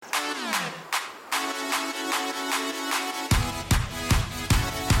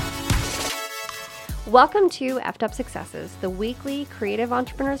Welcome to Effed Up Successes, the weekly creative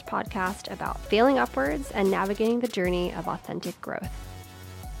entrepreneurs podcast about failing upwards and navigating the journey of authentic growth.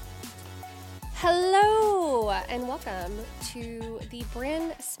 Hello, and welcome to the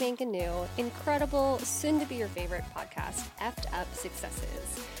brand spanking new, incredible, soon-to-be your favorite podcast, Effed Up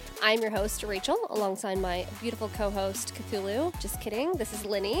Successes. I'm your host, Rachel, alongside my beautiful co-host, Cthulhu. Just kidding. This is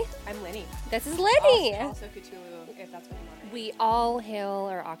Linny. I'm Linny. This is Linny. Also Cthulhu, if that's what you want. We all hail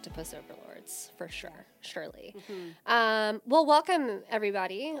our octopus overlords, for sure, surely. Mm-hmm. Well, welcome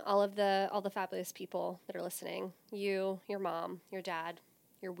everybody, all the fabulous people that are listening. You, your mom, your dad,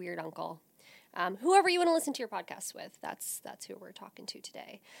 your weird uncle. Whoever you want to listen to your podcast with, that's who we're talking to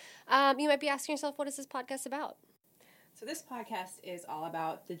today. You might be asking yourself, what is this podcast about? So this podcast is all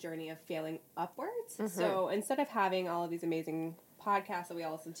about the journey of failing upwards. Mm-hmm. So instead of having all of these amazing podcasts that we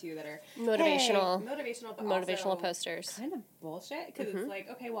all listen to that are motivational, but motivational also posters, kind of bullshit, because it's like,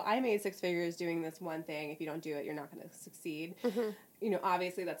 okay, well, I made 6 figures doing this one thing. If you don't do it, you're not going to succeed. Mm-hmm. You know,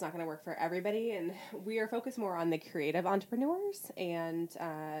 obviously that's not going to work for everybody, and we are focused more on the creative entrepreneurs, and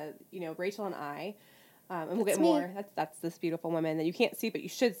Rachel and I. And we'll get more. That's this beautiful woman that you can't see, but you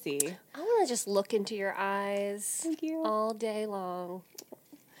should see. I want to just look into your eyes. Thank you. All day long.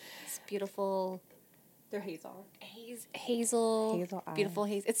 It's beautiful. They're hazel. Hazel eyes. Beautiful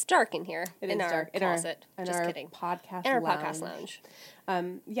hazel. It's dark in here. It in is our dark. closet. In just our kidding. Podcast in our lounge. podcast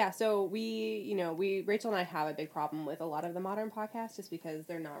lounge. So Rachel and I have a big problem with a lot of the modern podcasts just because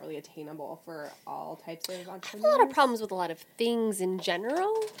they're not really attainable for all types of entrepreneurs. I have a lot of problems with a lot of things in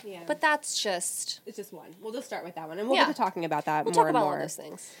general. Yeah. But that's just... It's just one. We'll just start with that one. And we'll get to talking about that more and more. We'll talk about all those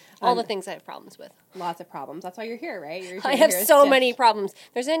things. All the things I have problems with. Lots of problems. That's why you're here, right? I have so many problems.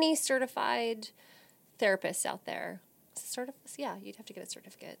 There's any certified therapists out there. Yeah, you'd have to get a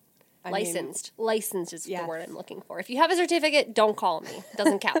certificate. Licensed is the word I'm looking for. If you have a certificate, don't call me. It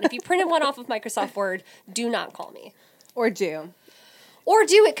doesn't count. If you printed one off of Microsoft Word, do not call me. Or do.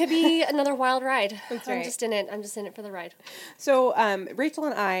 It could be another wild ride. That's right. I'm just in it for the ride. So Rachel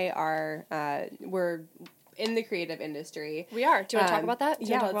and I we're in the creative industry. We are. Do you want to talk about that? Do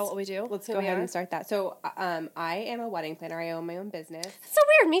you want to talk about what we do? Let's go ahead and start that. So I am a wedding planner. I own my own business. That's so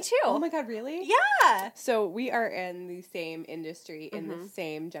weird. Me too. Oh my God, really? Yeah. So we are in the same industry, in the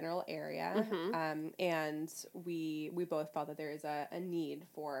same general area. And we both felt that there is a need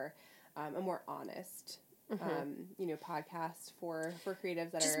for a more honest podcast for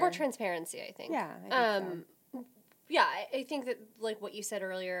creatives that just more transparency, I think. Yeah, I think so. Yeah, I think that, like what you said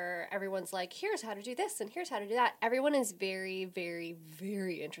earlier, everyone's like, here's how to do this and here's how to do that. Everyone is very, very,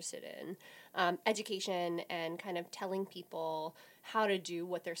 very interested in education and kind of telling people how to do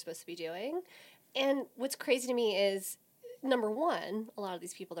what they're supposed to be doing. And what's crazy to me is, number one, a lot of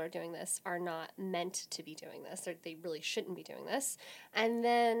these people that are doing this are not meant to be doing this. They really shouldn't be doing this. And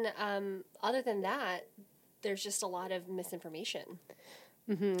then other than that, there's just a lot of misinformation.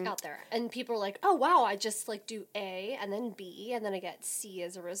 Out there. And people are like, oh, wow, I just do A and then B and then I get C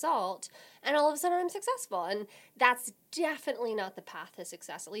as a result. And all of a sudden I'm successful. And that's definitely not the path to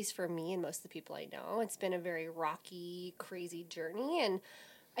success, at least for me and most of the people I know. It's been a very rocky, crazy journey. And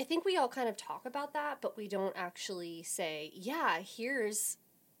I think we all kind of talk about that, but we don't actually say, yeah, here's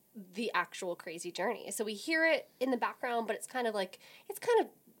the actual crazy journey. So we hear it in the background, but it's kind of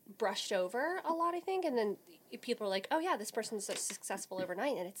brushed over a lot, I think. And then people are like, oh yeah, this person's so successful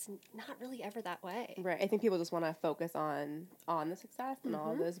overnight, and it's not really ever that way. Right. I think people just want to focus on the success and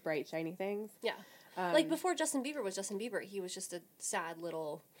all of those bright, shiny things. Yeah. Like before Justin Bieber was Justin Bieber, he was just a sad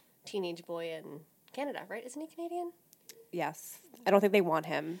little teenage boy in Canada, right? Isn't he Canadian? Yes. I don't think they want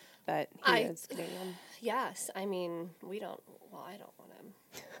him, but he is Canadian. Yes. I mean, I don't want him.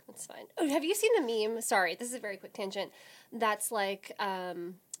 That's fine. Oh, have you seen the meme? Sorry, this is a very quick tangent. That's like,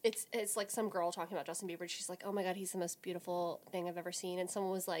 it's like some girl talking about Justin Bieber. She's like, oh my God, he's the most beautiful thing I've ever seen. And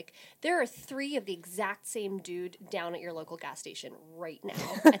someone was like, there are 3 of the exact same dude down at your local gas station right now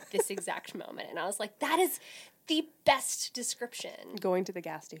at this exact moment. And I was like, that is the best description. Going to the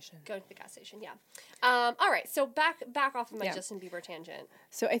gas station, yeah. All right, so back off of my Justin Bieber tangent.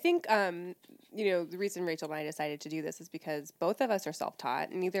 So I think, the reason Rachel and I decided to do this is because both of us are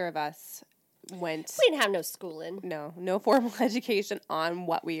self-taught. Neither of us we didn't have no schooling. No formal education on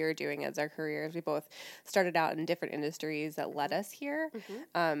what we are doing as our careers. We both started out in different industries that led us here.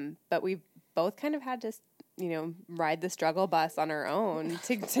 But we both kind of had to, ride the struggle bus on our own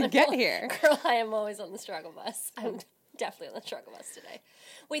to get here. Girl, I am always on the struggle bus. I'm definitely on the struggle bus today.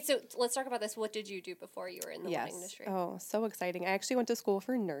 Wait, so let's talk about this. What did you do before you were in the wedding industry? Oh, so exciting. I actually went to school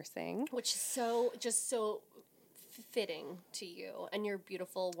for nursing. Which is so fitting to you and your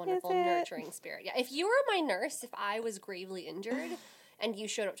beautiful, wonderful, nurturing spirit. Yeah, if you were my nurse, if I was gravely injured and you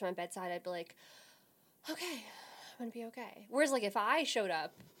showed up to my bedside, I'd be like, okay, I'm going to be okay. Whereas, like, if I showed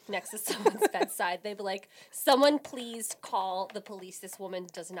up next to someone's bedside, they'd be like, someone please call the police. This woman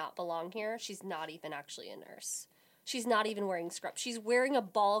does not belong here. She's not even actually a nurse. She's not even wearing scrubs. She's wearing a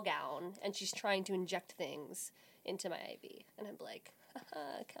ball gown, and she's trying to inject things into my IV. And I'm like,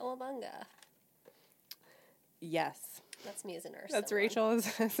 haha, cowabunga. Yes. That's me as a nurse. That's Rachel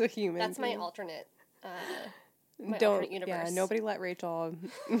as a human. That's my alternate universe. Yeah, nobody let Rachel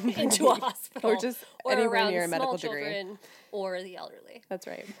into a hospital. Or just anywhere near a medical children degree. Or the elderly. That's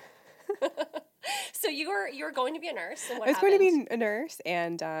right. So you were going to be a nurse, and what I was happened? going to be a nurse,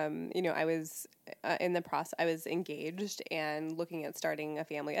 and I was in the process. I was engaged and looking at starting a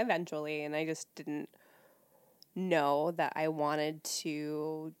family eventually, and I just didn't know that I wanted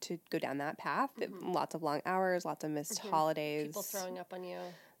to go down that path. Mm-hmm. Lots of long hours, lots of missed holidays. People throwing up on you.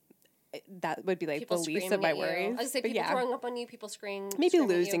 That would be like People the least of my worries. I was say people throwing up on you, people screaming. Maybe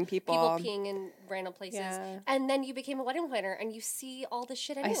losing people. People peeing in random places. Yeah. And then you became a wedding planner and you see all this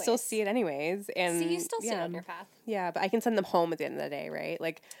shit anyways. I still see it anyways. And so you still see it on your path. Yeah, but I can send them home at the end of the day, right?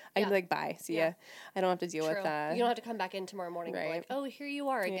 Like, I can be like, bye, see ya. I don't have to deal with that. You don't have to come back in tomorrow morning and be like, oh, here you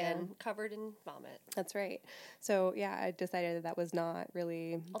are again, covered in vomit. That's right. So, yeah, I decided that was not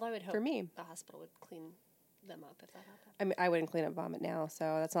really Although I would hope for me. The hospital would clean them up if that happened. I mean, I wouldn't clean up vomit now,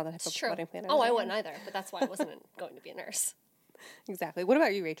 so that's not the type of wedding planner. Oh, I wouldn't either, but that's why I wasn't going to be a nurse. Exactly. What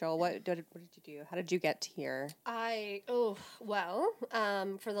about you, Rachel? What did you do? How did you get here? For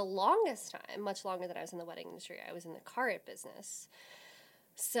the longest time, much longer than I was in the wedding industry, I was in the car business.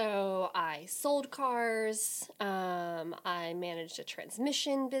 So I sold cars. I managed a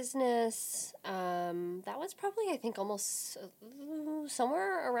transmission business. That was probably, I think, almost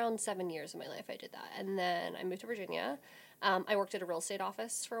somewhere around 7 years of my life I did that. And then I moved to Virginia. I worked at a real estate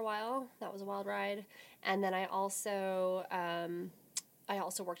office for a while. That was a wild ride. And then I also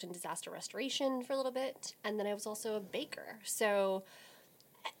worked in disaster restoration for a little bit. And then I was also a baker. So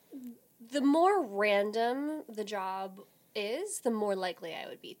the more random the job is, the more likely I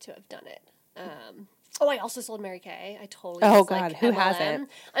would be to have done it. I also sold Mary Kay. I totally. Oh God, like, who hasn't?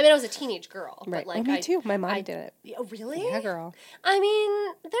 I mean, I was a teenage girl, right? But like, me too. My mom did it. Oh, really? Yeah, girl. I mean,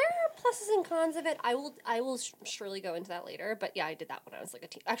 there are pluses and cons of it. I will surely go into that later. But yeah, I did that when I was like a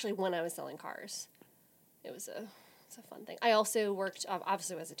teen. Actually, when I was selling cars, it's a fun thing. I also worked.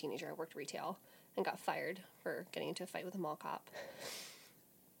 Obviously, as a teenager, I worked retail and got fired for getting into a fight with a mall cop.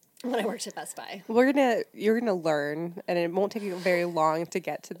 When I worked at Best Buy. You're gonna learn, and it won't take you very long to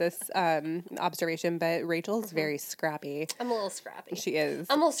get to this observation, but Rachel's very scrappy. I'm a little scrappy. She is.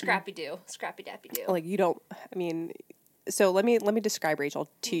 I'm a little scrappy dappy do. Like, you don't, I mean, so let me describe Rachel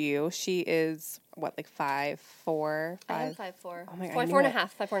to you. She is, what, like 5'4"? I am 5'4". Oh my God.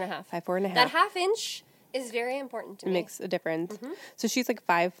 5'4.5". 5'4.5". That half inch is very important to me. It makes a difference. Mm-hmm. So she's like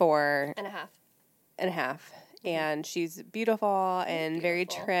 5'4". And a half. And she's beautiful and very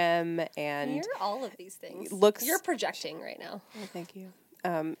trim, and you're all of these things. You're projecting right now. Oh, thank you.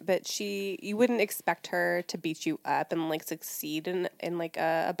 But you wouldn't expect her to beat you up and like succeed in like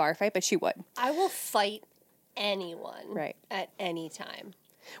a bar fight, but she would. I will fight anyone, right, at any time.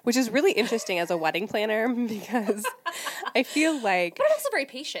 Which is really interesting as a wedding planner because I feel like, but I'm also very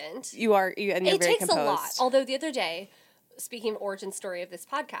patient. You are, and you're very composed. It takes a lot. Although the other day, speaking of origin story of this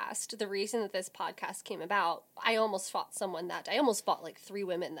podcast, the reason that this podcast came about, I almost fought someone that day. I almost fought like 3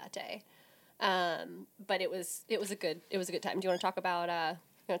 women that day. But it was a good time. Do you want to talk about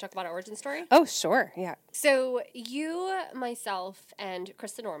our origin story? Oh, sure. Yeah. So you, myself, and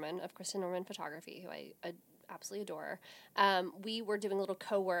Krista Norman of Krista Norman Photography, who I absolutely adore, we were doing a little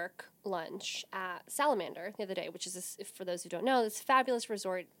co-work lunch at Salamander the other day, which is, for those who don't know, this fabulous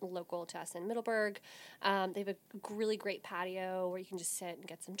resort local to us in Middleburg. They have a really great patio where you can just sit and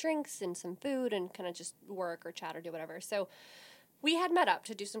get some drinks and some food and kind of just work or chat or do whatever. So we had met up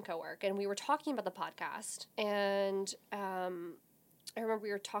to do some co-work, and we were talking about the podcast, and I remember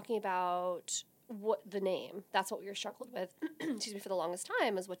we were talking about what the name, that's what we were struggling with, excuse me, for the longest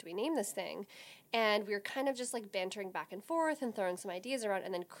time, is what do we name this thing? And we were kind of just like bantering back and forth and throwing some ideas around,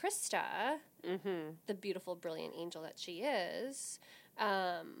 and then Krista, the beautiful, brilliant angel that she is,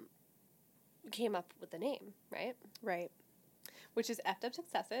 came up with the name, right? Right. Which is Effed Up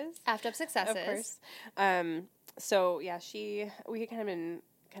Successes. Effed Up Successes. Of course. So, yeah, we had kind of been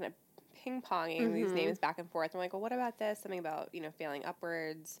ping-ponging these names back and forth. I'm like, well, what about this? Something about, failing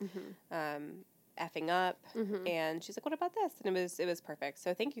upwards, effing up. And she's like, what about this? And it was perfect.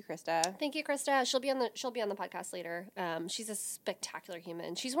 So thank you, Krista. Thank you, Krista. She'll be on the podcast later. She's a spectacular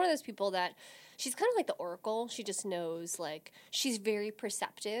human. She's one of those people that she's kind of like the oracle. She just knows, like, she's very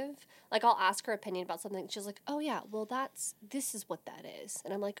perceptive. Like, I'll ask her opinion about something. She's like, oh yeah, well this is what that is.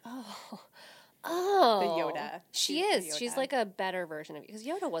 And I'm like, oh, Oh. The Yoda. She is. She's like a better version of you. Because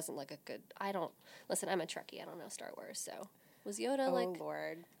Yoda wasn't like a good... Listen, I'm a Trekkie. I don't know Star Wars, so... Was Yoda Oh,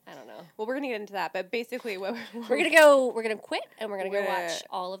 Lord. I don't know. Well, we're going to get into that, but basically what we're going to quit, and we're going to go watch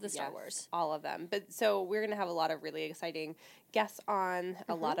all of the Star Wars. All of them. But so we're going to have a lot of really exciting guests on,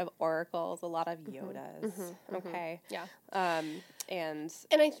 a lot of oracles, a lot of Yodas. Okay. Yeah. And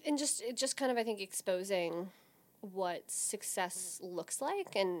just kind of, I think, exposing what success looks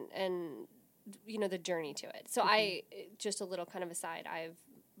like and the journey to it. So just a little kind of aside, I've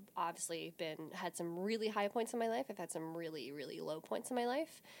obviously had some really high points in my life. I've had some really, really low points in my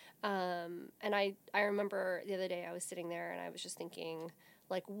life. And I remember the other day I was sitting there and I was just thinking,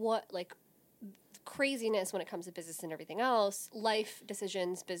 craziness when it comes to business and everything else, life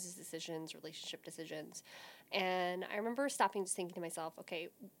decisions, business decisions, relationship decisions. And I remember stopping, just thinking to myself, okay,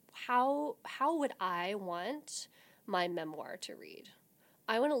 how would I want my memoir to read?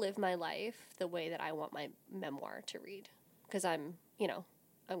 I want to live my life the way that I want my memoir to read. Because I'm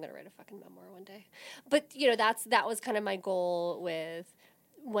going to write a fucking memoir one day. But, that was kind of my goal with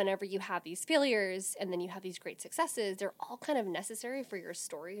whenever you have these failures and then you have these great successes, they're all kind of necessary for your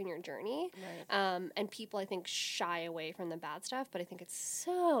story and your journey. Right. And people, I think, shy away from the bad stuff, but I think it's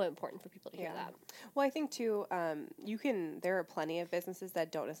so important for people to hear that. Well, I think, too, there are plenty of businesses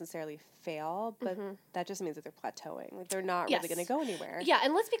that don't necessarily fail, but that just means that they're plateauing. Like, they're not really going to go anywhere. Yeah,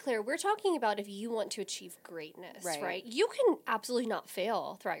 and let's be clear, we're talking about if you want to achieve greatness, right? You can absolutely not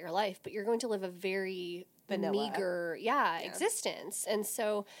fail throughout your life, but you're going to live a very... meager existence. And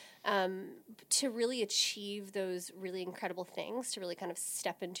so to really achieve those really incredible things, to really kind of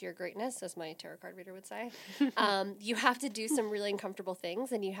step into your greatness, as my tarot card reader would say, you have to do some really uncomfortable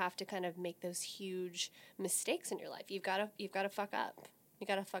things, and you have to kind of make those huge mistakes in your life. You've got to fuck up. You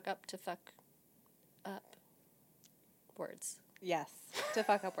got to fuck up to fuck up. Words. Yes, to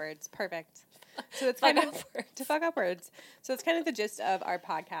fuck up words. Perfect. So it's kind of to fuck up words. So it's kind of the gist of our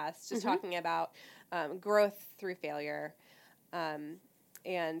podcast, just talking about growth through failure,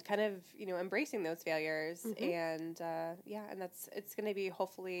 and kind of embracing those failures, and and it's going to be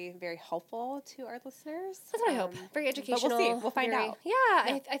hopefully very helpful to our listeners. That's what I hope. Very educational. But we'll see. We'll find out.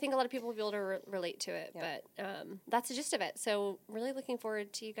 Yeah, I think a lot of people will be able to relate to it, but that's the gist of it. So really looking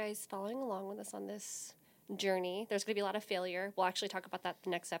forward to you guys following along with us on this journey. There's going to be a lot of failure. We'll actually talk about that the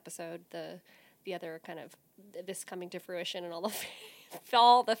next episode. The other kind of this coming to fruition and all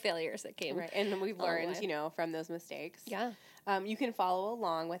the failures that came. Right, and we've learned, from those mistakes. Yeah. You can follow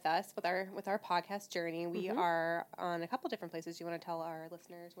along with us with our podcast journey. We are on a couple different places. You want to tell our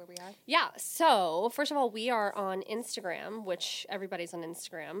listeners where we are? Yeah. So first of all, we are on Instagram, which everybody's on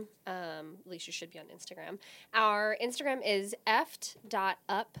Instagram. At least you should be on Instagram. Our Instagram is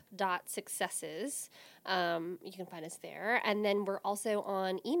eft.up.successes. You can find us there. And then we're also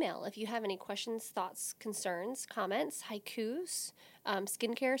on email. If you have any questions, thoughts, concerns, comments, haikus,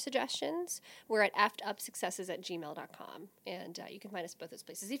 skincare suggestions, we're at eftupsuccesses@gmail.com. And you can find us both those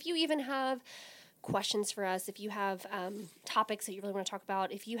places. If you even have questions for us, if you have topics that you really want to talk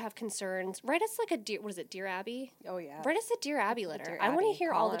about, if you have concerns, write us like a Dear Abby? Oh, yeah. Write us a Dear Abby letter. I want to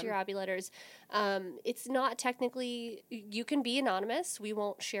hear all the Dear Abby letters. It's not technically, you can be anonymous. We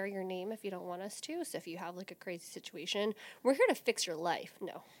won't share your name if you don't want us to. So if you have like a crazy situation, we're here to fix your life.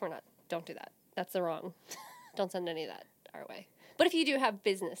 No, we're not. Don't do that. That's the wrong. Don't send any of that our way. But if you do have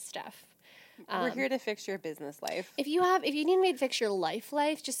business stuff, we're here to fix your business life. If you need me to fix your life,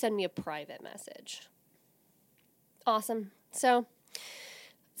 just send me a private message. Awesome. So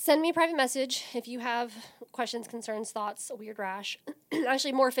send me a private message if you have questions, concerns, thoughts, a weird rash.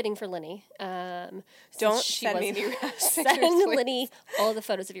 Actually, more fitting for Linny. Don't send me the rash. Send Linny all the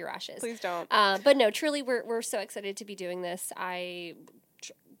photos of your rashes. Please don't. But no, truly, we're so excited to be doing this.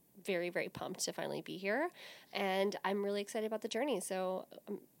 Very, very pumped to finally be here, and I'm really excited about the journey. So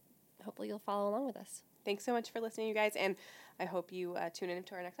hopefully you'll follow along with us. Thanks so much for listening, you guys, and I hope you tune in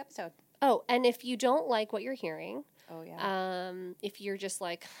to our next episode. Oh, and if you don't like what you're hearing, if you're just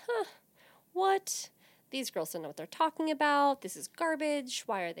like, what? These girls don't know what they're talking about. This is garbage.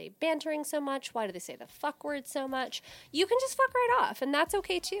 Why are they bantering so much? Why do they say the fuck word so much? You can just fuck right off, and that's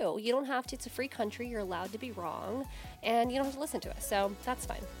okay too. You don't have to. It's a free country. You're allowed to be wrong, and you don't have to listen to us, so that's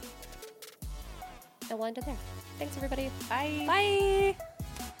fine. And we'll end it there. Thanks, everybody. Bye. Bye.